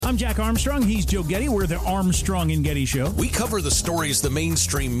I'm Jack Armstrong. He's Joe Getty. We're the Armstrong and Getty Show. We cover the stories the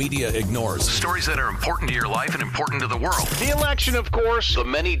mainstream media ignores. Stories that are important to your life and important to the world. The election, of course. The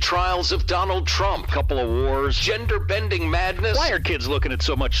many trials of Donald Trump. Couple of wars. Gender-bending madness. Why are kids looking at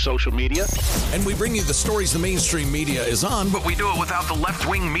so much social media? And we bring you the stories the mainstream media is on, but we do it without the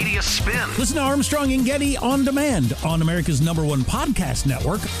left-wing media spin. Listen to Armstrong and Getty on demand on America's #1 podcast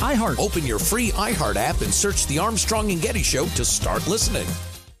network, iHeart. Open your free iHeart app and search The Armstrong and Getty Show to start listening.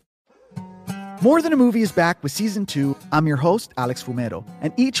 More Than a Movie is back with Season 2. I'm your host, Alex Fumero,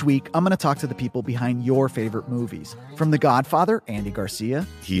 and each week I'm going to talk to the people behind your favorite movies. From The Godfather, Andy Garcia.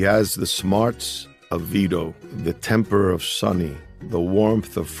 He has the smarts of Vito, the temper of Sonny, the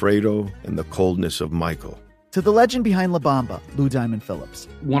warmth of Fredo, and the coldness of Michael. To the legend behind La Bamba, Lou Diamond Phillips.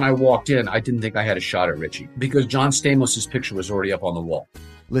 When I walked in, I didn't think I had a shot at Richie because John Stamos' picture was already up on the wall.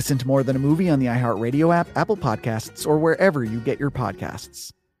 Listen to More Than a Movie on the iHeartRadio app, Apple Podcasts, or wherever you get your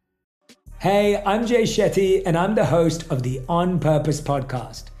podcasts. Hey, I'm Jay Shetty, and I'm the host of the On Purpose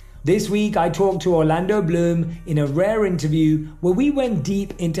podcast. This week, I talked to Orlando Bloom in a rare interview where we went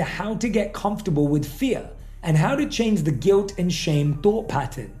deep into how to get comfortable with fear and how to change the guilt and shame thought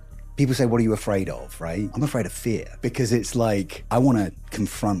pattern. People say, what are you afraid of, right? I'm afraid of fear because it's like I want to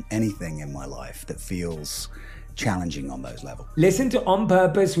confront anything in my life that feels challenging on those levels. Listen to On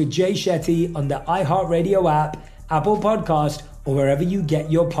Purpose with Jay Shetty on the iHeartRadio app, Apple Podcast, or wherever you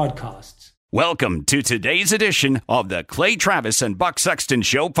get your podcasts. Welcome to today's edition of the Clay Travis and Buck Sexton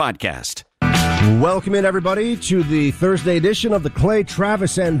Show podcast. Welcome in, everybody, to the Thursday edition of the Clay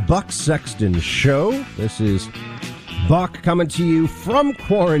Travis and Buck Sexton Show. This is Buck coming to you from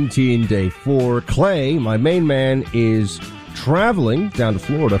Quarantine Day 4. Clay, my main man, is traveling down to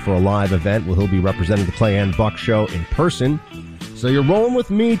Florida for a live event where he'll be representing the Clay and Buck Show in person. So you're rolling with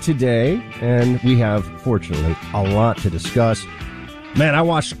me today, and we have, fortunately, a lot to discuss. Man, I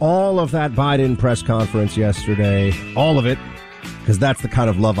watched all of that Biden press conference yesterday, all of it, because that's the kind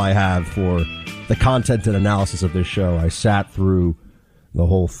of love I have for the content and analysis of this show. I sat through the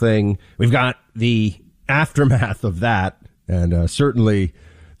whole thing. We've got the aftermath of that, and certainly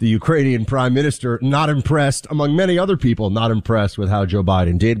the Ukrainian prime minister not impressed, among many other people, not impressed with how Joe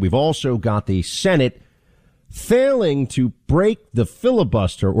Biden did. We've also got the Senate failing to break the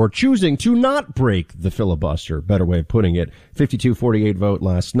filibuster, or choosing to not break the filibuster, better way of putting it. 52-48 vote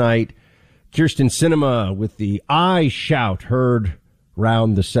last night. Kyrsten Sinema with the I shout heard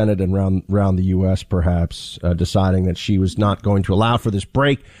round the Senate and round the U.S., perhaps, deciding that she was not going to allow for this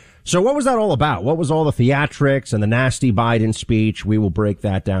break. So what was that all about? What was all the theatrics and the nasty Biden speech? We will break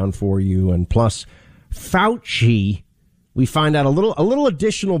that down for you. And plus, Fauci, we find out a little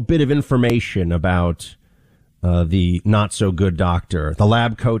additional bit of information about the not-so-good doctor, the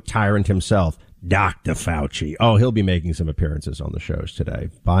lab coat tyrant himself, Dr. Fauci. Oh, he'll be making some appearances on the shows today,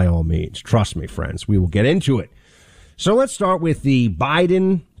 by all means. Trust me, friends. We will get into it. So let's start with the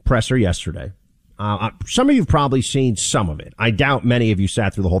Biden presser yesterday. Some of you have probably seen some of it. I doubt many of you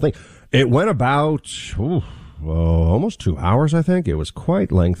sat through the whole thing. It went about almost 2 hours, I think. It was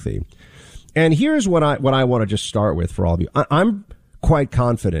quite lengthy. And here's what I want to just start with for all of you. I'm quite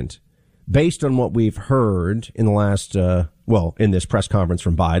confident, based on what we've heard in the last, in this press conference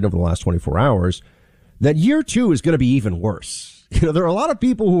from Biden over the last 24 hours, that year two is going to be even worse. You know, there are a lot of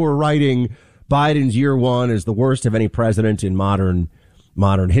people who are writing Biden's year one as the worst of any president in modern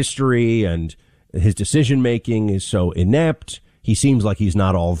history, and his decision making is so inept. He seems like he's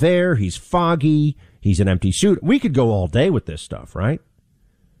not all there. He's foggy. He's an empty suit. We could go all day with this stuff, right?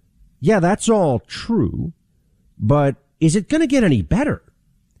 Yeah, that's all true. But is it going to get any better?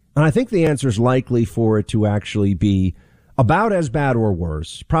 And I think the answer is likely for it to actually be about as bad or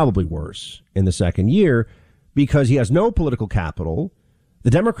worse, probably worse, in the second year, because he has no political capital. The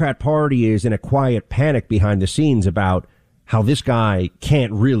Democrat Party is in a quiet panic behind the scenes about how this guy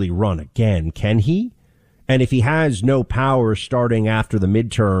can't really run again, can he? And if he has no power starting after the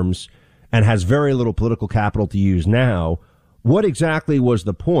midterms and has very little political capital to use now, what exactly was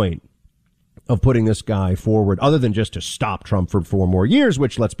the point of putting this guy forward, other than just to stop Trump for 4 more years,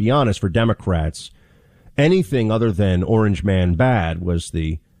 which, let's be honest, for Democrats, anything other than Orange Man bad was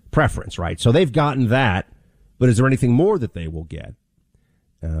the preference, right? So they've gotten that, but is there anything more that they will get?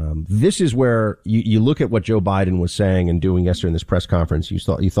 This is where you look at what Joe Biden was saying and doing yesterday in this press conference. You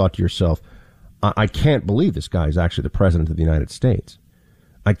thought to yourself, I can't believe this guy is actually the president of the United States.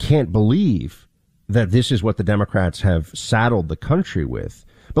 I can't believe that this is what the Democrats have saddled the country with.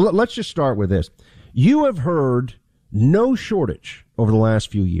 But let's just start with this. You have heard no shortage over the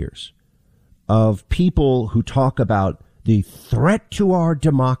last few years of people who talk about the threat to our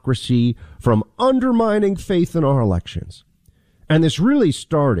democracy from undermining faith in our elections. And this really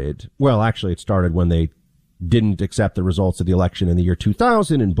started, well, actually it started when they didn't accept the results of the election in the year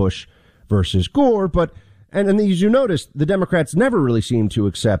 2000 in Bush versus Gore. But, and as you notice, the Democrats never really seem to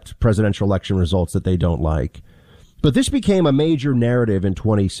accept presidential election results that they don't like. But this became a major narrative in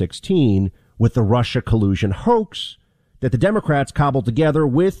 2016 with the Russia collusion hoax that the Democrats cobbled together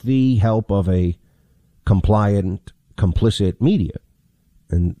with the help of a compliant, complicit media.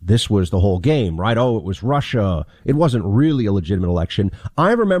 And this was the whole game, right? Oh, it was Russia. It wasn't really a legitimate election.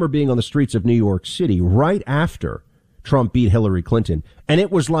 I remember being on the streets of New York City right after Trump beat Hillary Clinton, and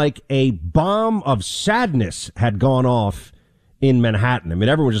it was like a bomb of sadness had gone off in Manhattan. I mean,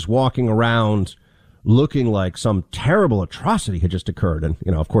 everyone was just walking around looking like some terrible atrocity had just occurred. And,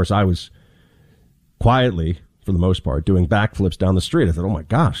 you know, of course, I was quietly, for the most part, doing backflips down the street. I thought, oh, my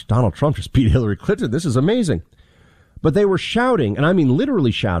gosh, Donald Trump just beat Hillary Clinton. This is amazing. But they were shouting, and I mean literally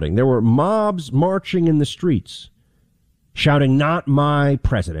shouting. There were mobs marching in the streets, shouting, not my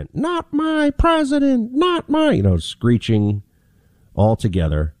president, not my president, not my, you know, screeching all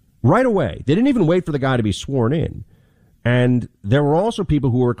together right away. They didn't even wait for the guy to be sworn in. And there were also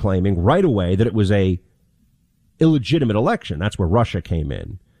people who were claiming right away that it was a illegitimate election. That's where Russia came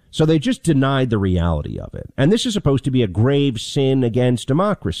in. So they just denied the reality of it. And this is supposed to be a grave sin against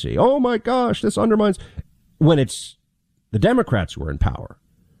democracy. Oh, my gosh, this undermines, when it's the Democrats who are in power.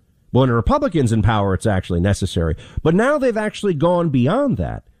 When a Republican's in power, it's actually necessary. But now they've actually gone beyond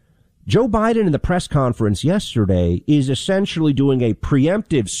that. Joe Biden in the press conference yesterday is essentially doing a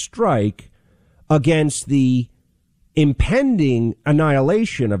preemptive strike against the impending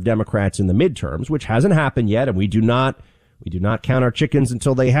annihilation of Democrats in the midterms, which hasn't happened yet, and we do not count our chickens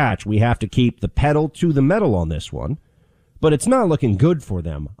until they hatch. We have to keep the pedal to the metal on this one. But it's not looking good for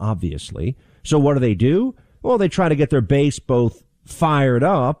them, obviously. So what do? Well, they try to get their base both fired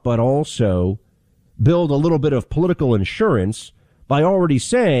up, but also build a little bit of political insurance by already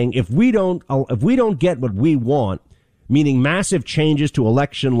saying if we don't get what we want, meaning massive changes to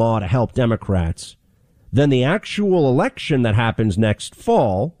election law to help Democrats, then the actual election that happens next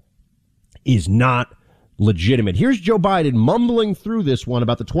fall is not legitimate. Here's Joe Biden mumbling through this one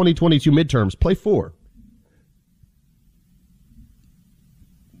about the 2022 midterms. Play 4.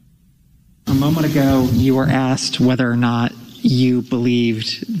 A moment ago, you were asked whether or not you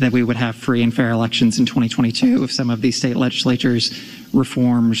believed that we would have free and fair elections in 2022 if some of these state legislatures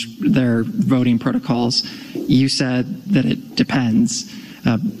reformed their voting protocols. You said that it depends.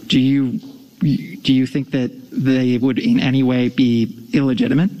 Do you think that they would in any way be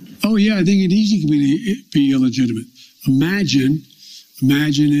illegitimate? Oh, yeah, I think it easily can be illegitimate. Imagine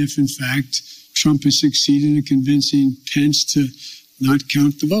if, in fact, Trump has succeeded in convincing Pence to not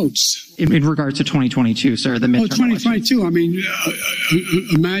count the votes. In regards to 2022, sir, the midterm 2022. I mean,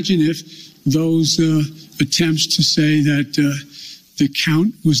 imagine if those attempts to say that the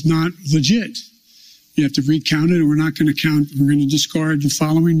count was not legit. You have to recount it, and we're not going to count. We're going to discard the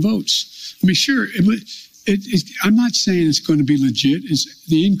following votes. I mean, sure, I'm not saying it's going to be legit. It's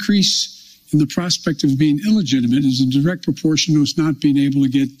the increase in the prospect of being illegitimate is in direct proportion to us not being able to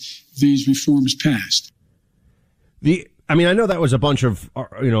get these reforms passed. I mean, I know that was a bunch of,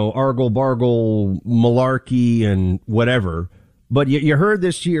 argle-bargle malarkey and whatever, but you heard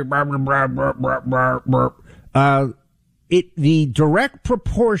this here. The direct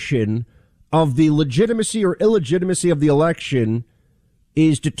proportion of the legitimacy or illegitimacy of the election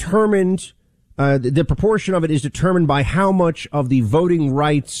is determined, the proportion of it is determined by how much of the voting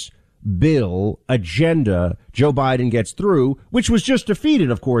rights bill agenda Joe Biden gets through, which was just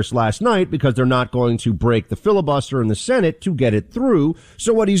defeated, of course, last night because they're not going to break the filibuster in the Senate to get it through.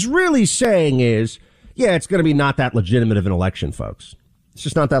 So what he's really saying is, yeah, it's going to be not that legitimate of an election, folks. It's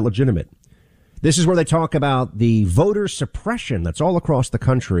just not that legitimate. This is where they talk about the voter suppression that's all across the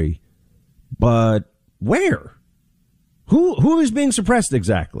country. But where? Who is being suppressed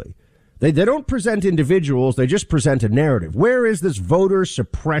exactly? They don't present individuals. They just present a narrative. Where is this voter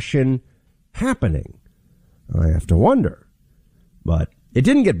suppression happening? I have to wonder. But it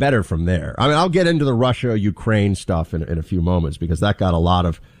didn't get better from there. I mean, I'll get into the Russia-Ukraine stuff in a few moments because that got a lot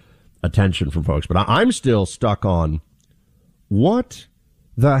of attention from folks. But I'm still stuck on what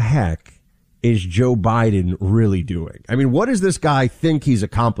the heck is Joe Biden really doing? I mean, what does this guy think he's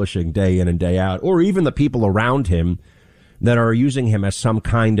accomplishing day in and day out? Or even the people around him that are using him as some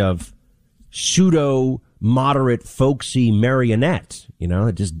kind of pseudo moderate folksy marionette,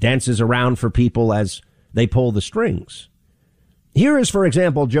 it just dances around for people as they pull the strings. Here is, for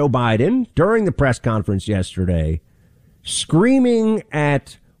example, Joe Biden during the press conference yesterday screaming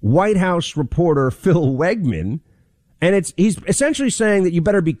at White House reporter Phil Wegman. And he's essentially saying that you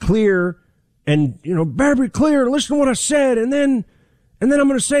better be clear and better be clear and listen to what I said, and then I'm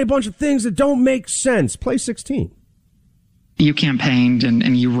going to say a bunch of things that don't make sense. Play 16. You campaigned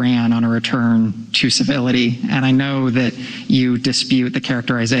and you ran on a return to civility. And I know that you dispute the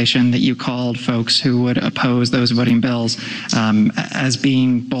characterization that you called folks who would oppose those voting bills as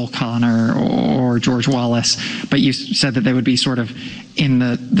being Bull Connor or George Wallace, but you said that they would be sort of in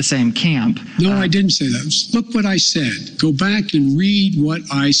the same camp. No, I didn't say that. Look what I said. Go back and read what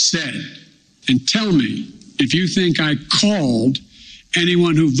I said and tell me if you think I called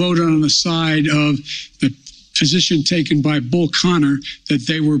anyone who voted on the side of the position taken by Bull Connor that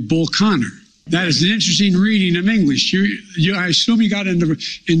they were Bull Connor. That is an interesting reading of English. I assume you got into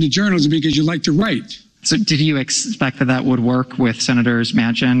journalism because you like to write. So did you expect that would work with Senators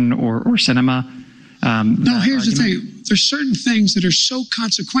Manchin or Sinema? No, here's the thing. There's certain things that are so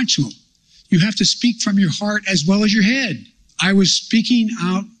consequential. You have to speak from your heart as well as your head. I was speaking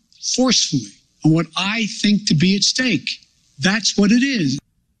out forcefully on what I think to be at stake. That's what it is.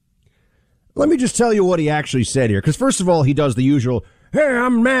 Let me just tell you what he actually said here, because first of all, he does the usual, hey,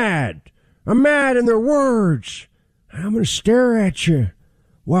 I'm mad in their words. I'm going to stare at you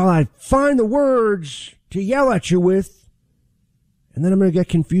while I find the words to yell at you with, and then I'm going to get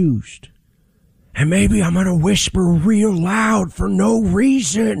confused. And maybe I'm going to whisper real loud for no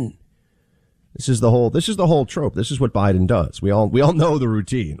reason. This is the whole trope. This is what Biden does. We all know the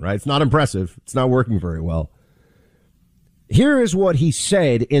routine, right? It's not impressive. It's not working very well. Here is what he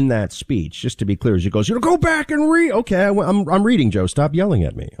said in that speech, just to be clear. As he goes, go back and read. Okay, I'm reading, Joe. Stop yelling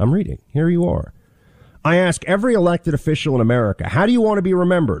at me. I'm reading. Here you are. I ask every elected official in America, how do you want to be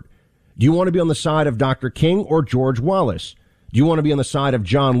remembered? Do you want to be on the side of Dr. King or George Wallace? Do you want to be on the side of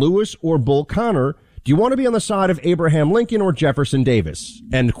John Lewis or Bull Connor? Do you want to be on the side of Abraham Lincoln or Jefferson Davis?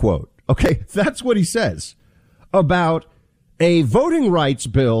 End quote. Okay, that's what he says about a voting rights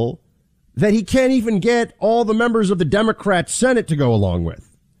bill that he can't even get all the members of the Democrat Senate to go along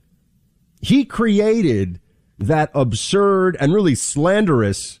with. He created that absurd and really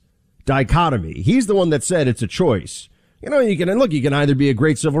slanderous dichotomy. He's the one that said it's a choice. You can either be a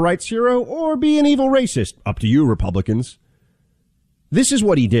great civil rights hero or be an evil racist. Up to you, Republicans. This is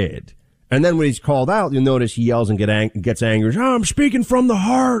what he did. And then when he's called out, you'll notice he yells and gets angry. Oh, I'm speaking from the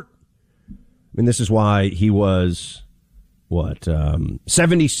heart. I mean, this is why he was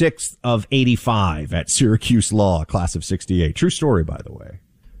 76th of 85 at Syracuse Law, class of 68. True story, by the way.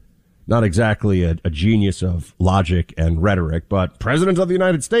 Not exactly a genius of logic and rhetoric, but president of the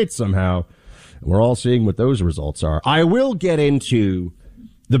United States somehow. We're all seeing what those results are. I will get into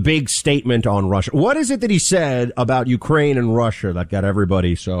the big statement on Russia. What is it that he said about Ukraine and Russia that got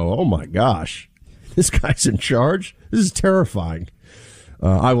everybody so, oh my gosh, this guy's in charge? This is terrifying.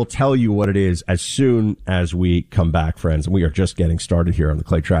 I will tell you what it is as soon as we come back, friends. And we are just getting started here on the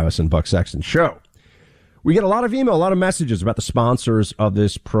Clay Travis and Buck Sexton Show. We get a lot of email, a lot of messages about the sponsors of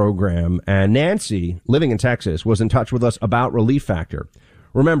this program. And Nancy, living in Texas, was in touch with us about Relief Factor.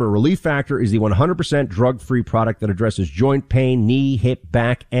 Remember, Relief Factor is the 100% drug-free product that addresses joint pain, knee, hip,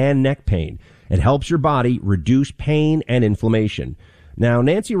 back, and neck pain. It helps your body reduce pain and inflammation. Now,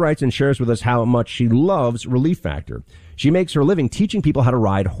 Nancy writes and shares with us how much she loves Relief Factor. She makes her living teaching people how to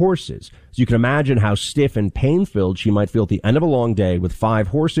ride horses. So you can imagine how stiff and pain-filled she might feel at the end of a long day with 5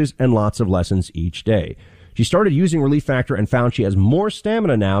 horses and lots of lessons each day. She started using Relief Factor and found she has more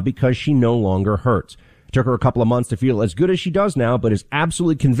stamina now because she no longer hurts. It took her a couple of months to feel as good as she does now, but is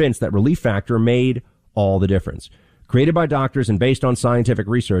absolutely convinced that Relief Factor made all the difference. Created by doctors and based on scientific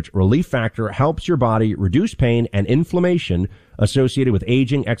research, Relief Factor helps your body reduce pain and inflammation associated with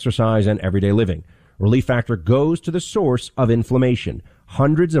aging, exercise, and everyday living. Relief Factor goes to the source of inflammation.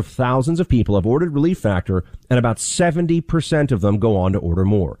 Hundreds of thousands of people have ordered Relief Factor, and about 70% of them go on to order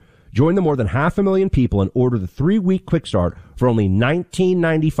more. Join the more than 500,000 people and order the 3-week quick start for only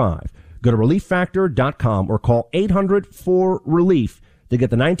 $19.95. Go to relieffactor.com or call 800-4RELIEF to get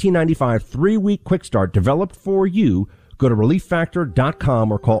the $19.95 3-week quick start developed for you. Go to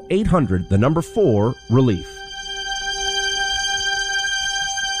relieffactor.com or call 800-4RELIEF.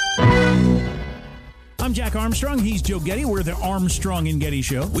 I'm Jack Armstrong. He's Joe Getty. We're the Armstrong and Getty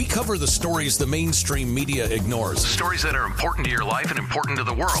Show. We cover the stories the mainstream media ignores. Stories that are important to your life and important to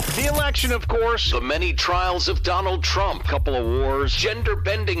the world. The election, of course. The many trials of Donald Trump. Couple of wars.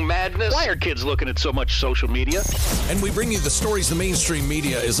 Gender-bending madness. Why are kids looking at so much social media? And we bring you the stories the mainstream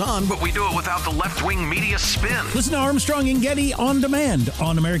media is on, but we do it without the left-wing media spin. Listen to Armstrong and Getty on demand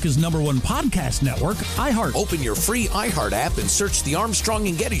on America's #1 podcast network, iHeart. Open your free iHeart app and search The Armstrong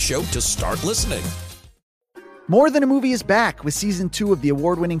and Getty Show to start listening. More Than a Movie is back with season 2 of the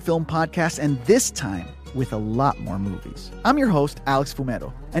award-winning film podcast, and this time with a lot more movies. I'm your host, Alex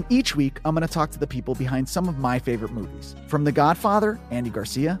Fumero, and each week I'm going to talk to the people behind some of my favorite movies. From The Godfather, Andy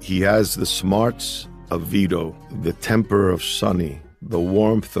Garcia. He has the smarts of Vito, the temper of Sonny, the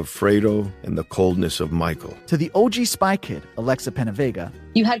warmth of Fredo, and the coldness of Michael. To the OG Spy Kid, Alexa Penavega.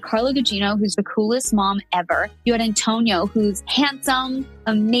 You had Carla Gugino, who's the coolest mom ever. You had Antonio, who's handsome,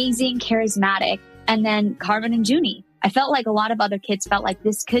 amazing, charismatic. And then Carmen and Junie. I felt like a lot of other kids felt like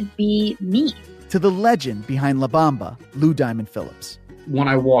this could be me. To the legend behind La Bamba, Lou Diamond Phillips. When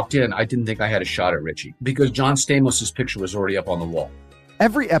I walked in, I didn't think I had a shot at Richie because John Stamos' picture was already up on the wall.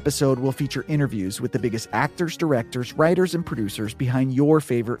 Every episode will feature interviews with the biggest actors, directors, writers, and producers behind your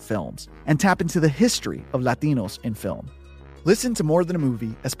favorite films and tap into the history of Latinos in film. Listen to More Than a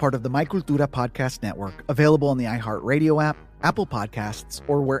Movie as part of the My Cultura podcast network, available on the iHeartRadio app, Apple Podcasts,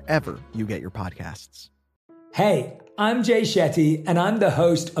 or wherever you get your podcasts. Hey, I'm Jay Shetty, and I'm the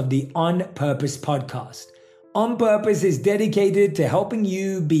host of the On Purpose podcast. On Purpose is dedicated to helping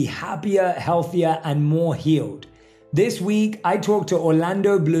you be happier, healthier, and more healed. This week, I talked to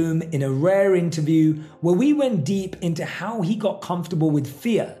Orlando Bloom in a rare interview where we went deep into how he got comfortable with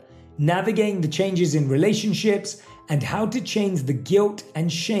fear, navigating the changes in relationships, and how to change the guilt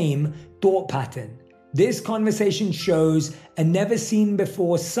and shame thought pattern. This conversation shows a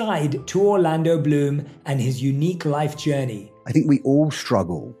never-seen-before side to Orlando Bloom and his unique life journey. I think we all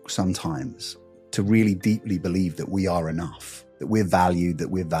struggle sometimes to really deeply believe that we are enough, that we're valued, that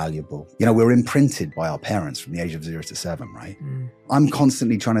we're valuable. You know, we're imprinted by our parents from the age of 0 to 7, right? I'm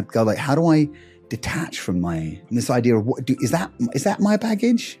constantly trying to go like, how do I detach from this idea of is that my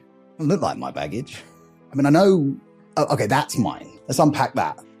baggage? It doesn't look like my baggage. I mean, I know, okay, that's mine. Let's unpack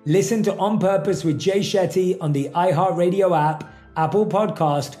that. Listen to On Purpose with Jay Shetty on the iHeartRadio app, Apple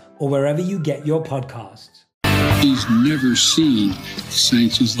Podcast, or wherever you get your podcasts. He's never seen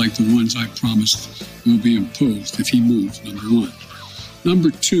sanctions like the ones I promised will be imposed if he moves, number one.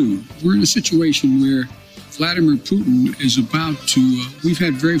 Number two, we're in a situation where Vladimir Putin is about to, we've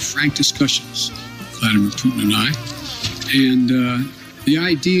had very frank discussions, Vladimir Putin and I, and the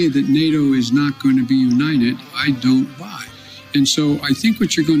idea that NATO is not going to be united, I don't buy. And so I think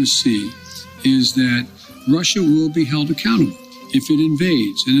what you're going to see is that Russia will be held accountable if it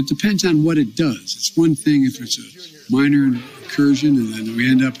invades. And it depends on what it does. It's one thing if it's a minor incursion and then we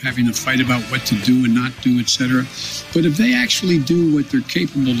end up having a fight about what to do and not do, etc. But if they actually do what they're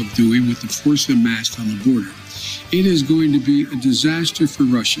capable of doing with the force amassed on the border, it is going to be a disaster for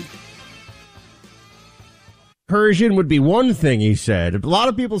Russia. Incursion would be one thing, he said. A lot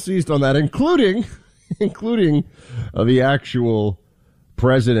of people seized on that, including the actual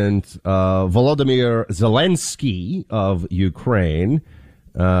President Volodymyr Zelensky of Ukraine.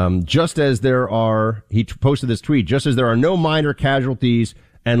 Just as there are, he posted this tweet, just as there are no minor casualties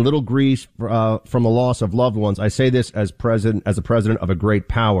and little grief from the loss of loved ones, I say this as a president of a great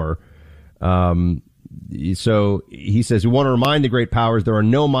power. So he says, we want to remind the great powers there are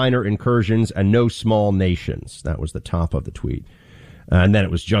no minor incursions and no small nations. That was the top of the tweet. And then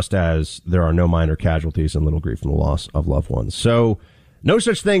it was just as there are no minor casualties and little grief from the loss of loved ones. So no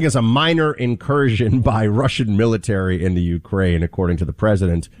such thing as a minor incursion by Russian military into Ukraine, according to the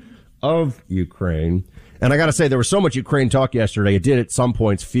president of Ukraine. And I got to say, there was so much Ukraine talk yesterday. It did at some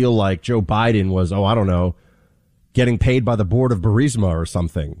points feel like Joe Biden was, getting paid by the board of Burisma or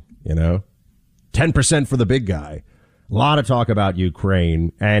something, 10% for the big guy. A lot of talk about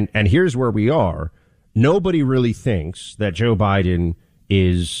Ukraine. And here's where we are. Nobody really thinks that Joe Biden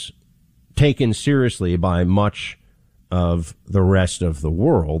is taken seriously by much of the rest of the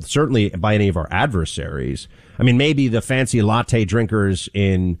world, certainly by any of our adversaries. I mean, maybe the fancy latte drinkers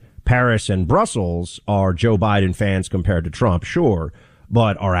in Paris and Brussels are Joe Biden fans compared to Trump, sure.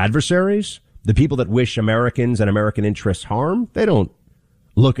 But our adversaries, the people that wish Americans and American interests harm, they don't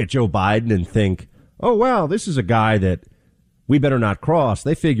look at Joe Biden and think, oh, wow, this is a guy that we better not cross.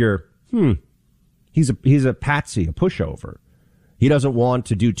 They figure, he's a patsy, a pushover. He doesn't want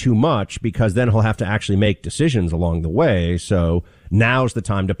to do too much because then he'll have to actually make decisions along the way. So now's the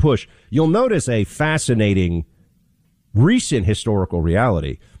time to push. You'll notice a fascinating recent historical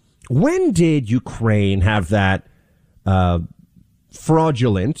reality. When did Ukraine have that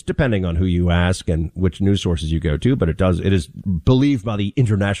fraudulent, depending on who you ask and which news sources you go to, but it is believed by the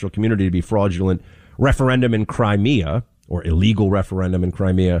international community to be fraudulent referendum in Crimea, or illegal referendum in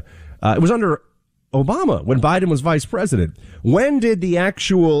Crimea? It was under Obama, when Biden was vice president. When did the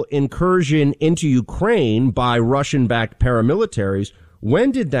actual incursion into Ukraine by Russian-backed paramilitaries,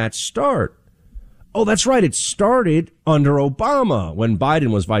 when did that start? Oh, that's right. It started under Obama when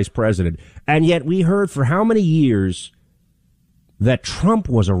Biden was vice president. And yet we heard for how many years that Trump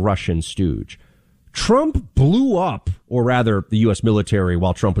was a Russian stooge. Trump blew up, or rather the U.S. military,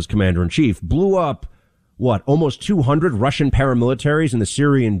 while Trump was commander-in-chief, blew up, almost 200 Russian paramilitaries in the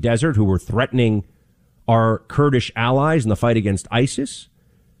Syrian desert who were threatening our Kurdish allies in the fight against ISIS.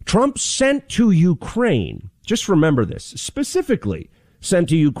 Trump sent to Ukraine, just remember this, specifically sent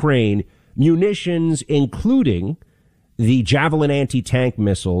to Ukraine munitions including the Javelin anti-tank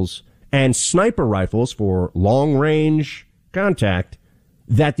missiles and sniper rifles for long-range contact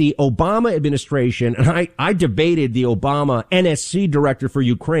that the Obama administration, and I debated the Obama NSC director for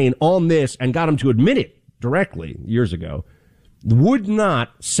Ukraine on this and got him to admit it directly years ago, would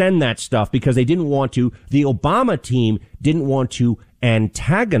not send that stuff because they didn't want to. The Obama team didn't want to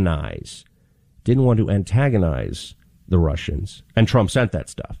antagonize the Russians. And Trump sent that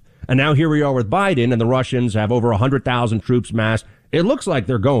stuff. And now here we are with Biden, and the Russians have over 100,000 troops massed. It looks like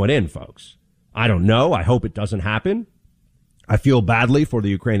they're going in, folks. I don't know. I hope it doesn't happen. I feel badly for the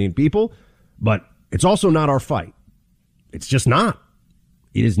Ukrainian people, but it's also not our fight. It's just not.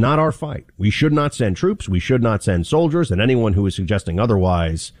 It is not our fight. We should not send troops. We should not send soldiers. And anyone who is suggesting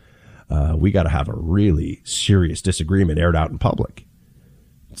otherwise, we got to have a really serious disagreement aired out in public.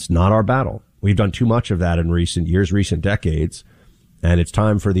 It's not our battle. We've done too much of that in recent years, recent decades. And it's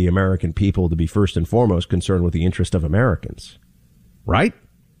time for the American people to be first and foremost concerned with the interest of Americans. Right?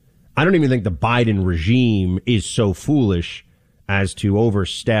 I don't even think the Biden regime is so foolish as to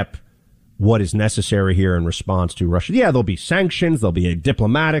overstep what is necessary here in response to Russia. Yeah, there'll be sanctions, there'll be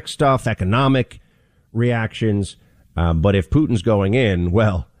diplomatic stuff, economic reactions. But if Putin's going in,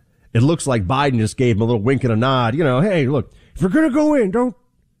 well, it looks like Biden just gave him a little wink and a nod. You know, hey, look, if you're going to go in, don't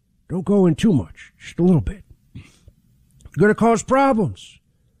go in too much, just a little bit. You're going to cause problems.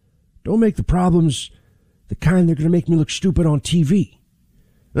 Don't make the problems the kind they're going to make me look stupid on TV.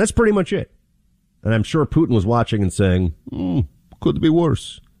 And that's pretty much it. And I'm sure Putin was watching and saying, could be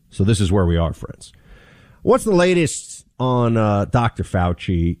worse. So this is where we are, friends. What's the latest on Dr.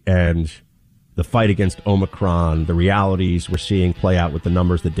 Fauci and the fight against Omicron, the realities we're seeing play out with the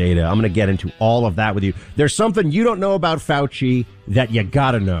numbers, the data? I'm going to get into all of that with you. There's something you don't know about Fauci that you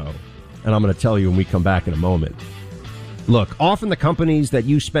got to know. And I'm going to tell you when we come back in a moment. Look, often the companies that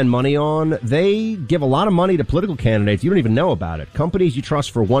you spend money on, they give a lot of money to political candidates. You don't even know about it. Companies you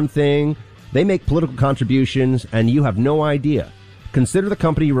trust for one thing, they make political contributions and you have no idea. Consider the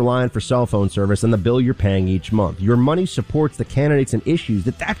company you rely on for cell phone service and the bill you're paying each month. Your money supports the candidates and issues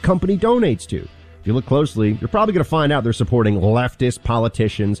that company donates to. If you look closely, you're probably going to find out they're supporting leftist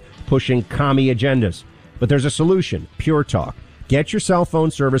politicians pushing commie agendas. But there's a solution, Pure Talk. Get your cell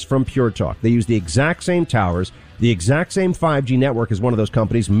phone service from Pure Talk. They use the exact same towers, the exact same 5G network as one of those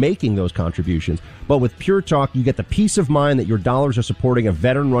companies making those contributions. But with Pure Talk, you get the peace of mind that your dollars are supporting a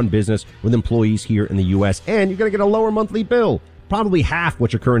veteran-run business with employees here in the U.S. And you're going to get a lower monthly bill. Probably half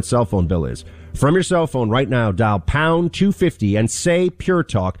what your current cell phone bill is. From your cell phone right now, dial pound 250 and say Pure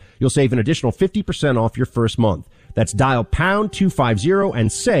Talk. You'll save an additional 50% off your first month. That's dial pound 250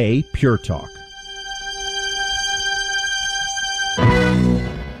 and say Pure Talk.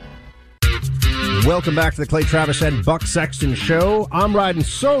 Welcome back to the Clay Travis and Buck Sexton Show. I'm riding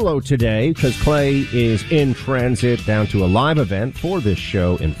solo today because Clay is in transit down to a live event for this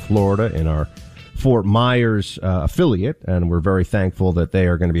show in Florida in our Fort Myers affiliate, and we're very thankful that they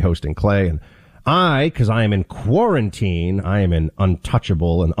are going to be hosting Clay. And because I am in quarantine, I am in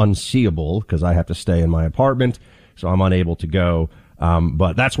untouchable and unseeable because I have to stay in my apartment, so I'm unable to go.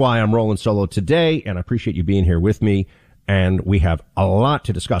 But that's why I'm rolling solo today, and I appreciate you being here with me. And we have a lot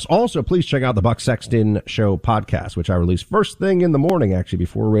to discuss. Also, please check out the Buck Sexton Show podcast, which I release first thing in the morning, actually,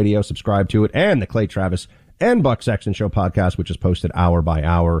 before radio. Subscribe to it. And the Clay Travis and Buck Sexton Show podcast, which is posted hour by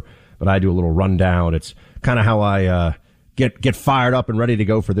hour. But I do a little rundown. It's kind of how I get fired up and ready to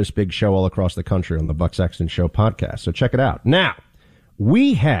go for this big show all across the country on the Buck Sexton Show podcast. So check it out. Now,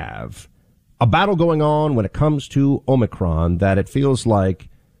 we have a battle going on when it comes to Omicron that it feels like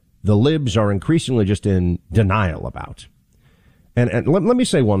the libs are increasingly just in denial about. And let me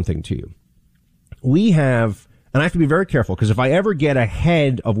say one thing to you. We have, and I have to be very careful, because if I ever get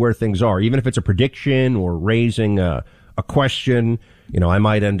ahead of where things are, even if it's a prediction or raising a question, I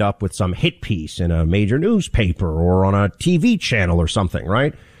might end up with some hit piece in a major newspaper or on a TV channel or something,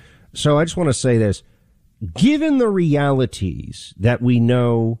 right? So I just want to say this. Given the realities that we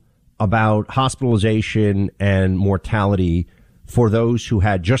know about hospitalization and mortality for those who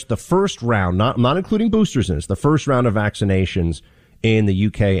had just the first round, not including boosters in this, the first round of vaccinations in the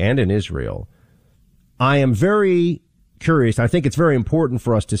UK and in Israel, I am very curious. I think it's very important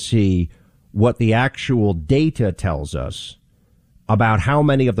for us to see what the actual data tells us about how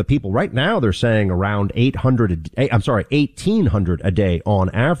many of the people. Right now they're saying around 1,800 a day on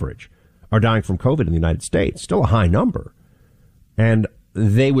average are dying from COVID in the United States. Still a high number. And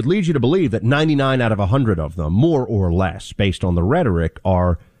they would lead you to believe that 99 out of 100 of them, more or less, based on the rhetoric,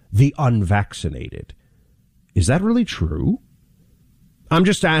 are the unvaccinated. Is that really true? I'm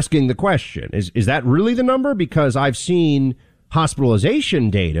just asking the question. Is that really the number? Because I've seen hospitalization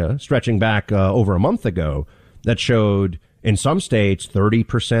data stretching back over a month ago that showed in some states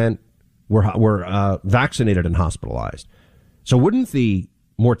 30% were vaccinated and hospitalized. So wouldn't the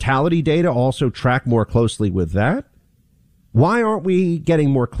mortality data also track more closely with that? Why aren't we getting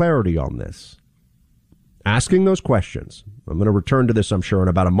more clarity on this? Asking those questions. I'm going to return to this, I'm sure, in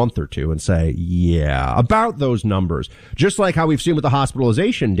about a month or two and say, yeah, about those numbers. Just like how we've seen with the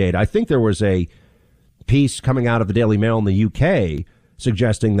hospitalization data. I think there was a piece coming out of the Daily Mail in the UK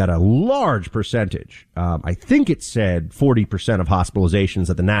suggesting that a large percentage, I think it said 40% of hospitalizations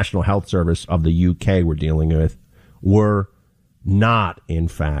that the National Health Service of the UK were dealing with were not, in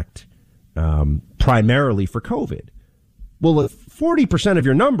fact, primarily for COVID. Well, if 40% of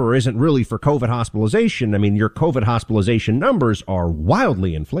your number isn't really for COVID hospitalization, I mean, your COVID hospitalization numbers are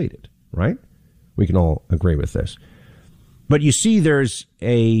wildly inflated, right? We can all agree with this. But you see, there's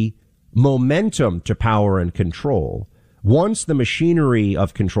a momentum to power and control. Once the machinery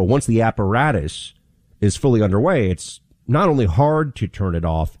of control, once the apparatus is fully underway, it's not only hard to turn it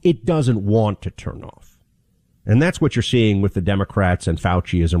off, it doesn't want to turn off. And that's what you're seeing with the Democrats and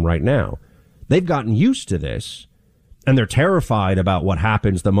Fauciism right now. They've gotten used to this, and they're terrified about what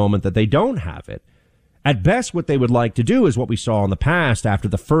happens the moment that they don't have it. At best, what they would like to do is what we saw in the past after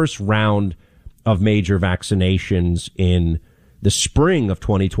the first round of major vaccinations in the spring of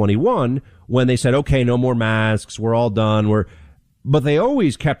 2021, when they said, okay, no more masks, we're all done. But they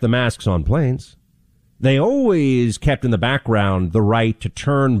always kept the masks on planes. They always kept in the background the right to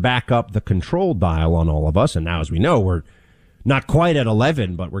turn back up the control dial on all of us. And now, as we know, we're not quite at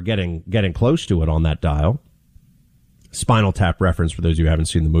 11, but we're getting close to it on that dial. Spinal Tap reference for those of you who haven't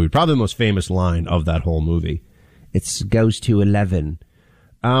seen the movie. Probably the most famous line of that whole movie. It goes to 11.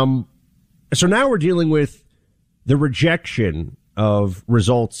 So now we're dealing with the rejection of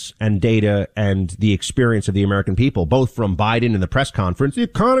results and data and the experience of the American people, both from Biden in the press conference. The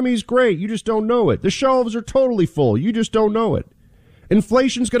economy's great. You just don't know it. The shelves are totally full. You just don't know it.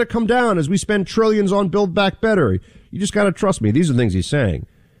 Inflation's going to come down as we spend trillions on Build Back Better. You just got to trust me. These are things he's saying.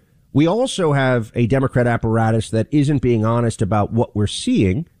 We also have a Democrat apparatus that isn't being honest about what we're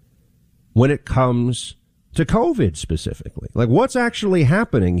seeing when it comes to COVID specifically. Like, what's actually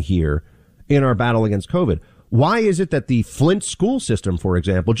happening here in our battle against COVID? Why is it that the Flint school system, for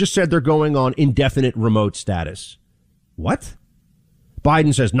example, just said they're going on indefinite remote status? What?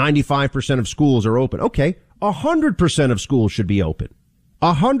 Biden says 95% of schools are open. Okay, 100% of schools should be open.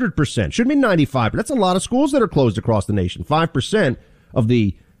 100%. Shouldn't be 95, but that's a lot of schools that are closed across the nation. 5% of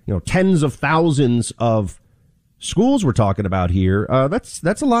the tens of thousands of schools we're talking about here. That's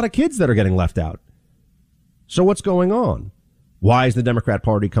a lot of kids that are getting left out. So what's going on? Why is the Democrat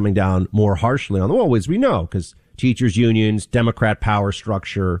Party coming down more harshly on the wall? As we know, because teachers unions, Democrat power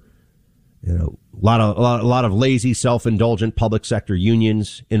structure, a lot of lazy, self-indulgent public sector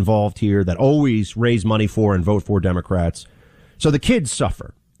unions involved here that always raise money for and vote for Democrats. So the kids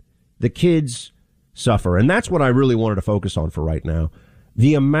suffer. The kids suffer. And that's what I really wanted to focus on for right now.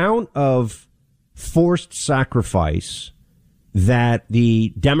 The amount of forced sacrifice that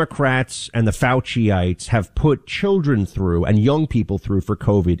the Democrats and the Fauciites have put children through and young people through for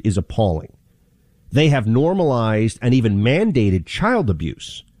COVID is appalling. They have normalized and even mandated child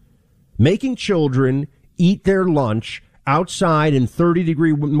abuse, making children eat their lunch outside in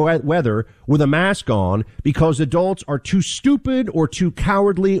 30-degree weather with a mask on because adults are too stupid or too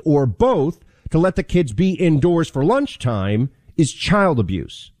cowardly or both to let the kids be indoors for lunchtime is child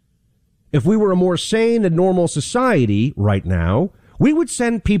abuse. If we were a more sane and normal society right now, we would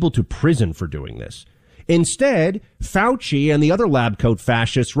send people to prison for doing this. Instead, Fauci and the other lab coat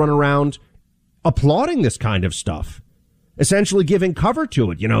fascists run around applauding this kind of stuff, essentially giving cover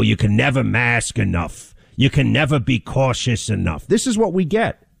to it. You can never mask enough. You can never be cautious enough. This is what we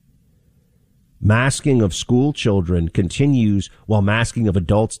get. Masking of school children continues while masking of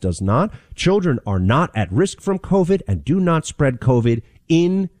adults does not. Children are not at risk from COVID and do not spread COVID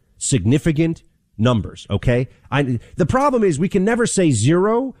in significant numbers, okay? The problem is we can never say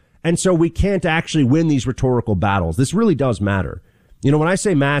zero, and so we can't actually win these rhetorical battles. This really does matter. When I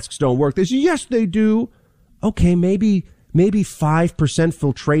say masks don't work, they say, yes, they do. Okay, maybe 5%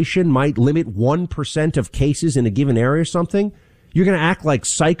 filtration might limit 1% of cases in a given area or something. You're going to act like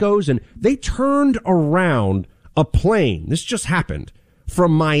psychos. And they turned around a plane. This just happened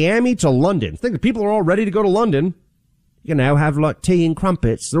from Miami to London. Think people are all ready to go to London. You can now have like tea and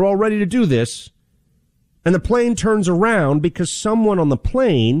crumpets. They're all ready to do this. And the plane turns around because someone on the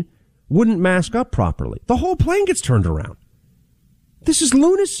plane wouldn't mask up properly. The whole plane gets turned around. This is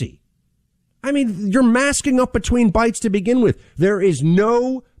lunacy. I mean, you're masking up between bites to begin with. There is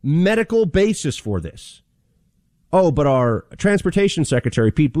no medical basis for this. Oh, but our transportation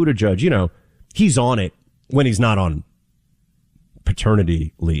secretary, Pete Buttigieg, he's on it when he's not on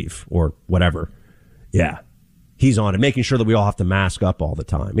paternity leave or whatever. Yeah, he's on it, making sure that we all have to mask up all the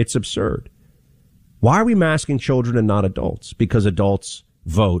time. It's absurd. Why are we masking children and not adults? Because adults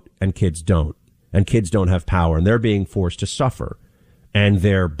vote and kids don't. And kids don't have power, and they're being forced to suffer. And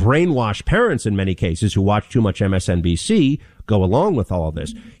their brainwashed parents, in many cases, who watch too much MSNBC, go along with all of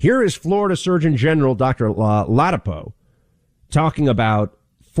this. Here is Florida Surgeon General Dr. Ladapo talking about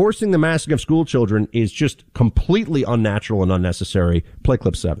forcing the masking of school children is just completely unnatural and unnecessary. Play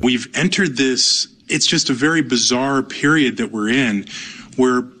clip 7. We've entered this, it's just a very bizarre period that we're in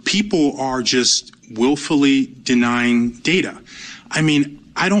where people are just willfully denying data. I mean,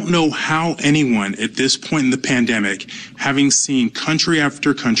 I don't know how anyone at this point in the pandemic, having seen country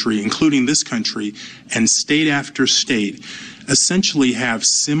after country, including this country, and state after state, essentially have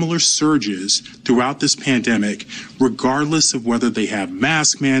similar surges throughout this pandemic, regardless of whether they have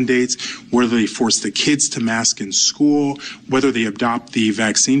mask mandates, whether they force the kids to mask in school, whether they adopt the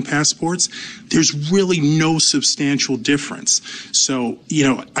vaccine passports. There's really no substantial difference. So,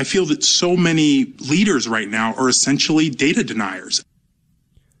 I feel that so many leaders right now are essentially data deniers.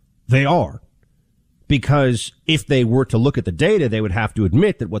 They are. Because if they were to look at the data, they would have to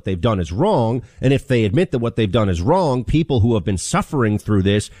admit that what they've done is wrong. And if they admit that what they've done is wrong, people who have been suffering through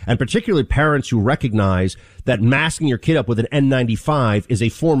this, and particularly parents who recognize that masking your kid up with an N95 is a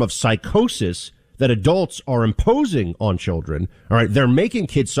form of psychosis that adults are imposing on children. All right. They're making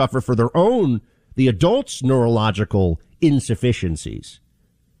kids suffer for the adults' neurological insufficiencies.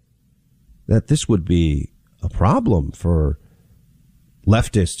 That this would be a problem for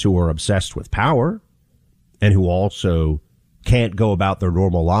leftists who are obsessed with power and who also can't go about their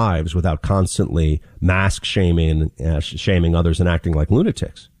normal lives without constantly mask shaming others and acting like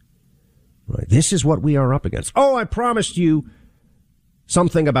lunatics. Right. This is what we are up against. Oh, I promised you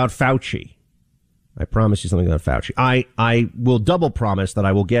something about Fauci. I will double promise that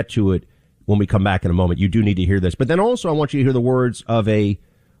I will get to it when we come back in a moment. You do need to hear this. But then also I want you to hear the words of a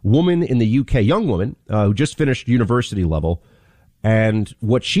woman in the UK, young woman, who just finished university level, and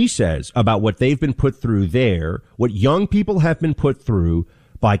what she says about what they've been put through there, what young people have been put through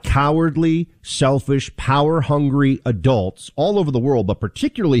by cowardly, selfish, power-hungry adults all over the world, but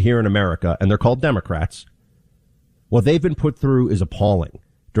particularly here in America, and they're called Democrats. What they've been put through is appalling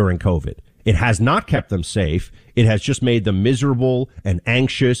during COVID. It has not kept them safe. It has just made them miserable and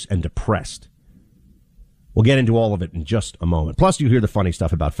anxious and depressed. We'll get into all of it in just a moment. Plus, you hear the funny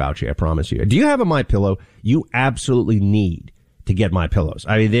stuff about Fauci, I promise you. Do you have a MyPillow? You absolutely need to get MyPillows.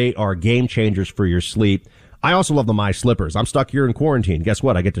 I mean, they are game changers for your sleep. I also love the My Slippers. I'm stuck here in quarantine. Guess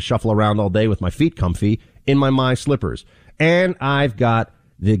what? I get to shuffle around all day with my feet comfy in my Slippers. And I've got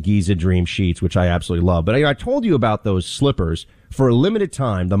the Giza Dream Sheets, which I absolutely love. But I told you about those slippers. For a limited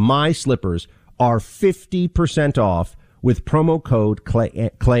time, the My Slippers are 50% off with promo code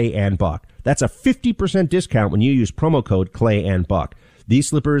Clay and Buck. That's a 50% discount when you use promo code Clay and Buck. These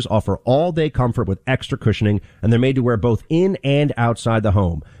slippers offer all-day comfort with extra cushioning, and they're made to wear both in and outside the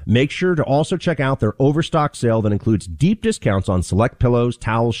home. Make sure to also check out their overstock sale that includes deep discounts on select pillows,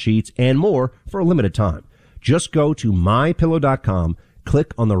 towels, sheets, and more for a limited time. Just go to MyPillow.com,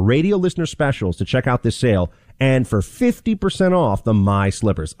 click on the radio listener specials to check out this sale, and for 50% off the My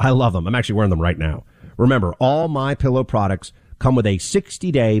Slippers. I love them. I'm actually wearing them right now. Remember, all MyPillow products come with a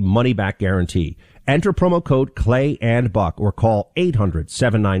 60-day money-back guarantee. Enter promo code Clay and Buck or call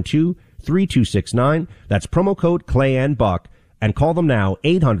 800-792-3269. That's promo code Clay and Buck. And call them now,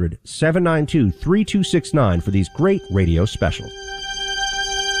 800-792-3269 for these great radio specials.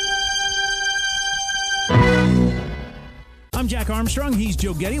 I'm Jack Armstrong. He's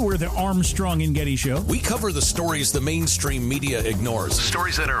Joe Getty. We're the Armstrong and Getty Show. We cover the stories the mainstream media ignores.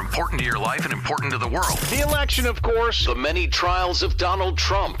 Stories that are important to your life and important to the world. The election, of course. The many trials of Donald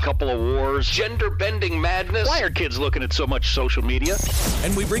Trump. Couple of wars. Gender-bending madness. Why are kids looking at so much social media?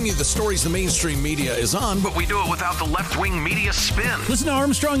 And we bring you the stories the mainstream media is on, but we do it without the left-wing media spin. Listen to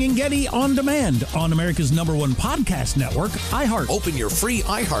Armstrong and Getty on demand on America's #1 podcast network, iHeart. Open your free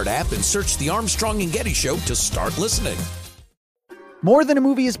iHeart app and search the Armstrong and Getty Show to start listening. More Than a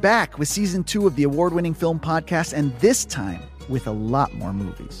Movie is back with Season 2 of the award-winning film podcast, and this time, with a lot more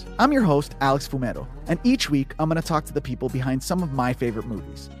movies. I'm your host, Alex Fumero, and each week I'm going to talk to the people behind some of my favorite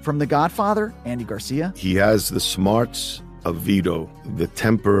movies. From The Godfather, Andy Garcia. He has the smarts of Vito, the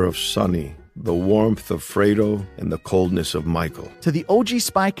temper of Sonny, the warmth of Fredo, and the coldness of Michael. To the OG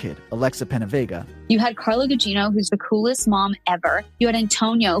Spy Kid, Alexa Penavega. You had Carla Gugino, who's the coolest mom ever. You had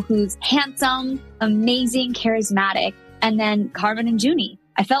Antonio, who's handsome, amazing, charismatic. And then Carmen and Junie.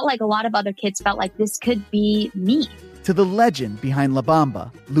 I felt like a lot of other kids felt like this could be me. To the legend behind La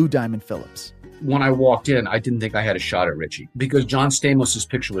Bamba, Lou Diamond Phillips. When I walked in, I didn't think I had a shot at Richie because John Stamos'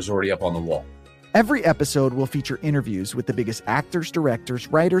 picture was already up on the wall. Every episode will feature interviews with the biggest actors, directors,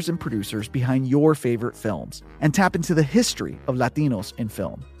 writers, and producers behind your favorite films and tap into the history of Latinos in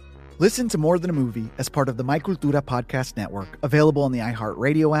film. Listen to More Than a Movie as part of the My Cultura podcast network, available on the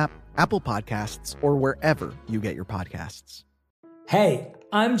iHeartRadio app, Apple Podcasts, or wherever you get your podcasts. Hey,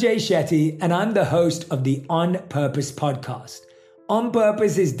 I'm Jay Shetty, and I'm the host of the On Purpose podcast. On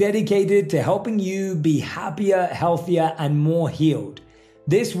Purpose is dedicated to helping you be happier, healthier, and more healed.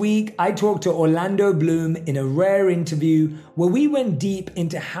 This week, I talked to Orlando Bloom in a rare interview where we went deep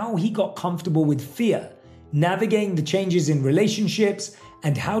into how he got comfortable with fear, navigating the changes in relationships,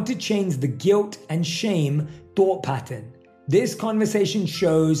 and how to change the guilt and shame thought pattern. This conversation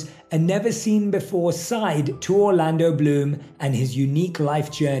shows a never-seen-before side to Orlando Bloom and his unique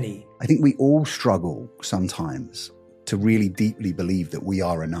life journey. I think we all struggle sometimes to really deeply believe that we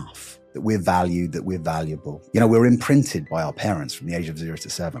are enough, that we're valued, that we're valuable. You know, we're imprinted by our parents from the age of 0 to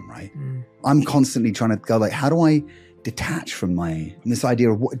 7, right? I'm constantly trying to go like, how do I detach from this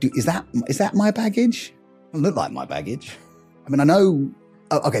idea of is that my baggage? It doesn't look like my baggage. I mean, I know,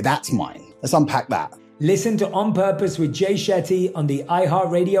 okay, that's mine. Let's unpack that. Listen to On Purpose with Jay Shetty on the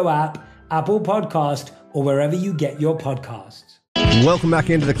iHeartRadio app, Apple Podcast, or wherever you get your podcasts. Welcome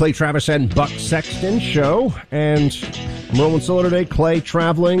back into the Clay Travis and Buck Sexton show. And I'm rolling solo today, Clay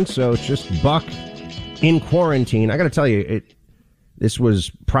traveling, so it's just Buck in quarantine. I got to tell you, this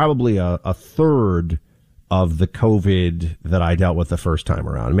was probably a third of the COVID that I dealt with the first time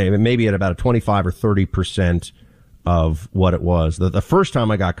around. Maybe at about a 25 or 30% of what it was. The first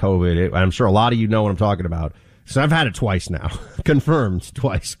time I got COVID, I'm sure a lot of you know what I'm talking about. So I've had it twice now, confirmed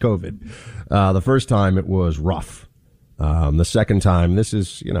twice COVID. The first time it was rough. The second time, this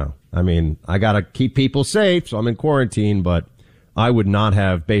is, I got to keep people safe, so I'm in quarantine, but I would not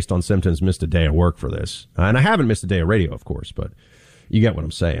have, based on symptoms, missed a day of work for this. And I haven't missed a day of radio, of course, but you get what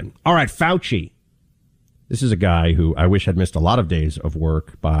I'm saying. All right, Fauci. This is a guy who I wish had missed a lot of days of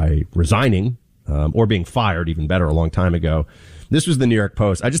work by resigning, or being fired, even better, a long time ago. This was the New York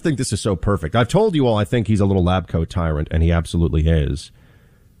Post. I just think this is so perfect. I've told you all I think he's a little lab coat tyrant, and he absolutely is.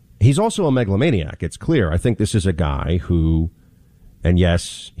 He's also a megalomaniac. It's clear. I think this is a guy who, and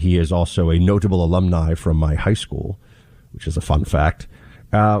yes, he is also a notable alumni from my high school, which is a fun fact.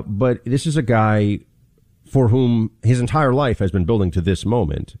 But this is a guy for whom his entire life has been building to this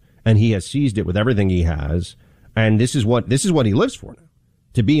moment, and he has seized it with everything he has. And this is what he lives for now,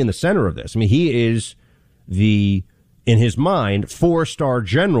 to be in the center of this. I mean, he is in his mind, 4-star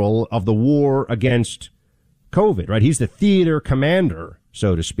general of the war against COVID, right? He's the theater commander,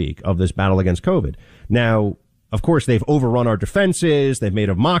 so to speak, of this battle against COVID. Now, of course, they've overrun our defenses. They've made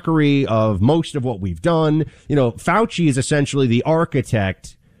a mockery of most of what we've done. Fauci is essentially the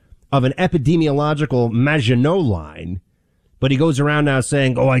architect of an epidemiological Maginot line, but he goes around now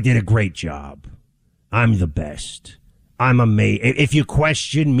saying, I did a great job. I'm the best. I'm amazing. If you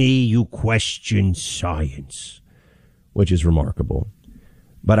question me, you question science, which is remarkable.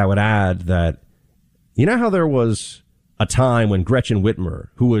 But I would add that, how there was a time when Gretchen Whitmer,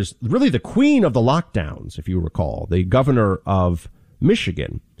 who was really the queen of the lockdowns, if you recall, the governor of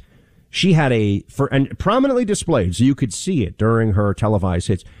Michigan, she had and prominently displayed, so you could see it during her televised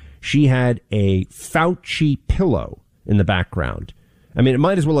hits, she had a Fauci pillow in the background. I mean, it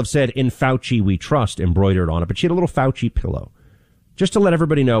might as well have said, "In Fauci we trust," embroidered on it, but she had a little Fauci pillow, just to let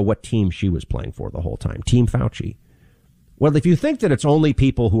everybody know what team she was playing for the whole time. Team Fauci. Well, if you think that it's only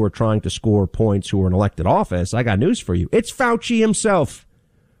people who are trying to score points who are in elected office, I got news for you. It's Fauci himself.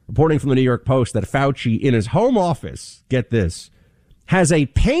 Reporting from the New York Post that Fauci, in his home office, get this, has a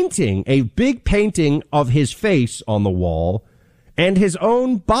big painting of his face on the wall and his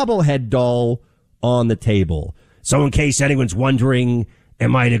own bobblehead doll on the table. So in case anyone's wondering,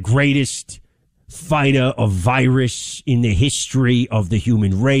 am I the greatest fighter of virus in the history of the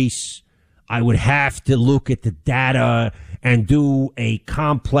human race? I would have to look at the data and do a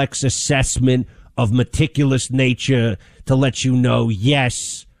complex assessment of meticulous nature to let you know,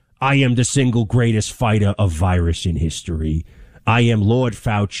 yes, I am the single greatest fighter of virus in history. I am Lord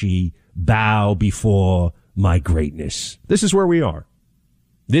Fauci. Bow before my greatness. This is where we are.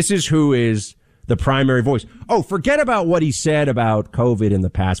 This is who is the primary voice. Oh, forget about what he said about COVID in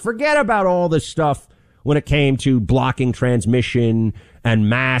the past. Forget about all this stuff when it came to blocking transmission and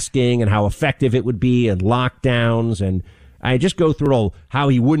masking and how effective it would be and lockdowns. And I just go through all how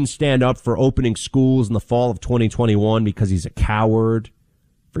he wouldn't stand up for opening schools in the fall of 2021 because he's a coward.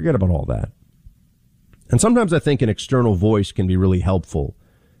 Forget about all that. And sometimes I think an external voice can be really helpful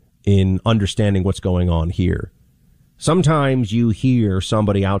in understanding what's going on here. Sometimes you hear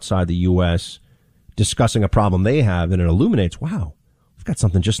somebody outside the U.S. discussing a problem they have, and it illuminates, wow, we've got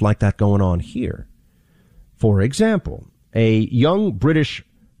something just like that going on here. For example, a young British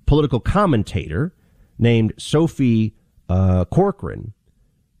political commentator named Sophie Corcoran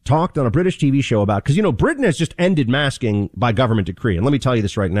talked on a British TV show about, because, you know, Britain has just ended masking by government decree. And let me tell you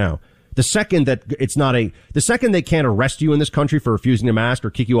this right now. The second they can't arrest you in this country for refusing to mask or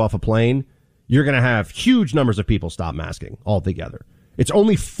kick you off a plane, you're going to have huge numbers of people stop masking altogether. It's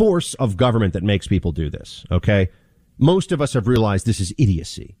only force of government that makes people do this, okay? Most of us have realized this is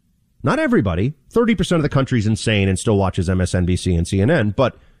idiocy. Not everybody. 30% of the country's insane and still watches MSNBC and CNN,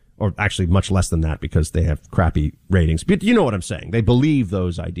 or actually much less than that because they have crappy ratings. But you know what I'm saying. They believe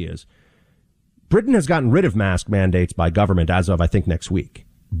those ideas. Britain has gotten rid of mask mandates by government as of, I think, next week.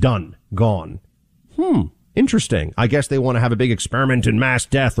 Done. Gone. Interesting. I guess they want to have a big experiment in mass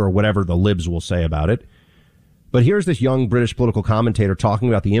death or whatever the libs will say about it. But here's this young British political commentator talking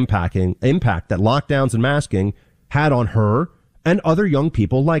about the impact that lockdowns and masking had on her and other young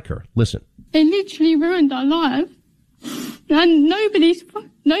people like her. Listen. It literally ruined our lives. And nobody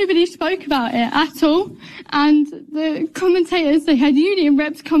spoke about it at all. And the commentators, they had union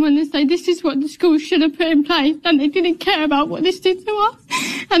reps come on and say, this is what the schools should have put in place. And they didn't care about what this did to us.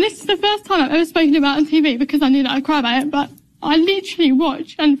 And this is the first time I've ever spoken about it on TV because I knew that I'd cry about it. But I literally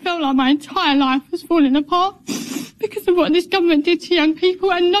watched and felt like my entire life was falling apart because of what this government did to young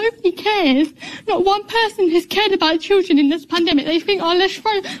people, and nobody cares. Not one person has cared about children in this pandemic. They think, oh, let's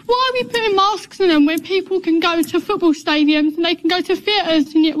throw... Why are we putting masks on them when people can go to football stadiums and they can go to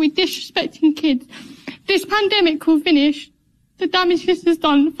theatres, and yet we're disrespecting kids? This pandemic will finish. The damage this has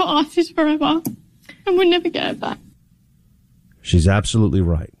done for us is forever, and we'll never get it back. She's absolutely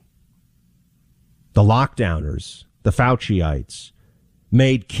right. The lockdowners, the Fauciites,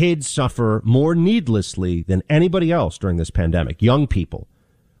 made kids suffer more needlessly than anybody else during this pandemic. Young people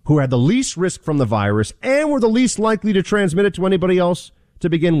who had the least risk from the virus and were the least likely to transmit it to anybody else to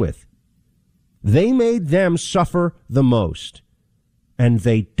begin with. They made them suffer the most. And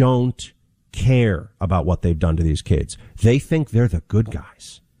they don't care about what they've done to these kids. They think they're the good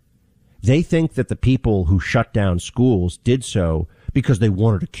guys. They think that the people who shut down schools did so because they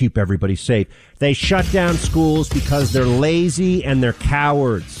wanted to keep everybody safe. They shut down schools because they're lazy and they're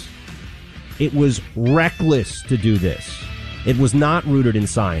cowards. It was reckless to do this. It was not rooted in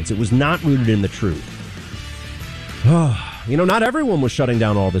science. It was not rooted in the truth. You know, not everyone was shutting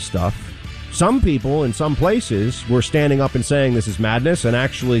down all this stuff. Some people in some places were standing up and saying this is madness, and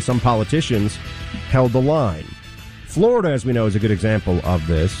actually some politicians held the line. Florida, as we know, is a good example of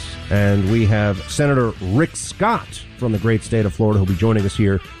this, and we have Senator Rick Scott from the great state of Florida who'll be joining us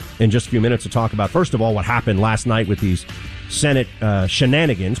here in just a few minutes to talk about, first of all, what happened last night with these Senate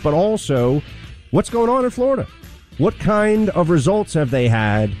shenanigans, but also what's going on in Florida. What kind of results have they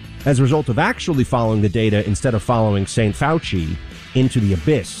had as a result of actually following the data instead of following St. Fauci into the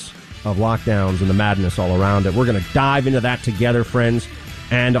abyss of lockdowns and the madness all around it? We're going to dive into that together, friends.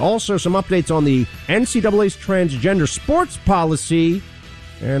 And also some updates on the NCAA's transgender sports policy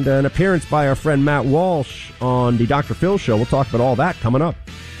and an appearance by our friend Matt Walsh on the Dr. Phil Show. We'll talk about all that coming up.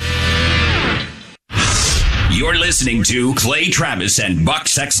 You're listening to Clay Travis and Buck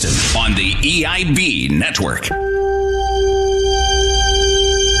Sexton on the EIB Network.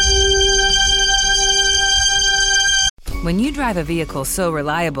 When you drive a vehicle so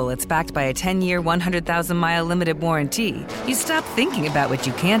reliable it's backed by a 10-year, 100,000-mile limited warranty, you stop thinking about what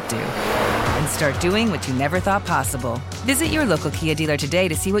you can't do and start doing what you never thought possible. Visit your local Kia dealer today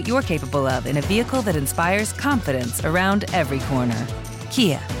to see what you're capable of in a vehicle that inspires confidence around every corner.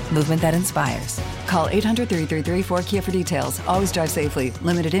 Kia, movement that inspires. Call 800-333-4KIA for details. Always drive safely.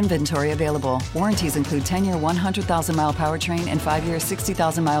 Limited inventory available. Warranties include 10-year, 100,000-mile powertrain and 5-year,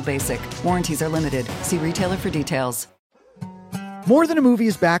 60,000-mile basic. Warranties are limited. See retailer for details. More Than a Movie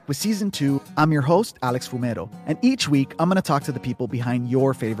is back with Season 2. I'm your host, Alex Fumero, and each week I'm going to talk to the people behind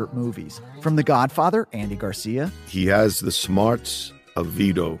your favorite movies. From The Godfather, Andy Garcia. He has the smarts of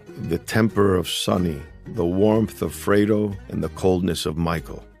Vito, the temper of Sonny, the warmth of Fredo, and the coldness of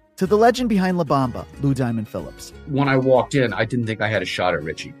Michael. to the legend behind La Bamba, Lou Diamond Phillips. When I walked in, I didn't think I had a shot at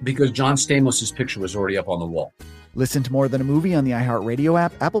Richie because John Stamos' picture was already up on the wall. Listen to More Than a Movie on the iHeartRadio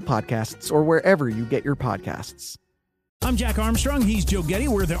app, Apple Podcasts, or wherever you get your podcasts. I'm Jack Armstrong. He's Joe Getty.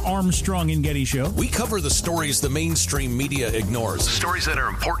 We're the Armstrong and Getty Show. We cover the stories the mainstream media ignores. Stories that are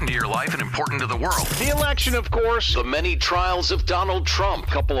important to your life and important to the world. The election, of course. The many trials of Donald Trump.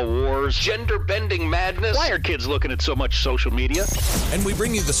 Couple of wars. Gender-bending madness. Why are kids looking at so much social media? And we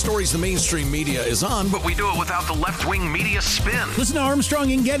bring you the stories the mainstream media is on, but we do it without the left-wing media spin. Listen to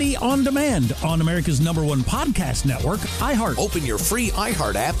Armstrong and Getty on demand on America's #1 podcast network, iHeart. Open your free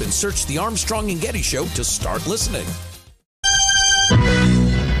iHeart app and search the Armstrong and Getty Show to start listening.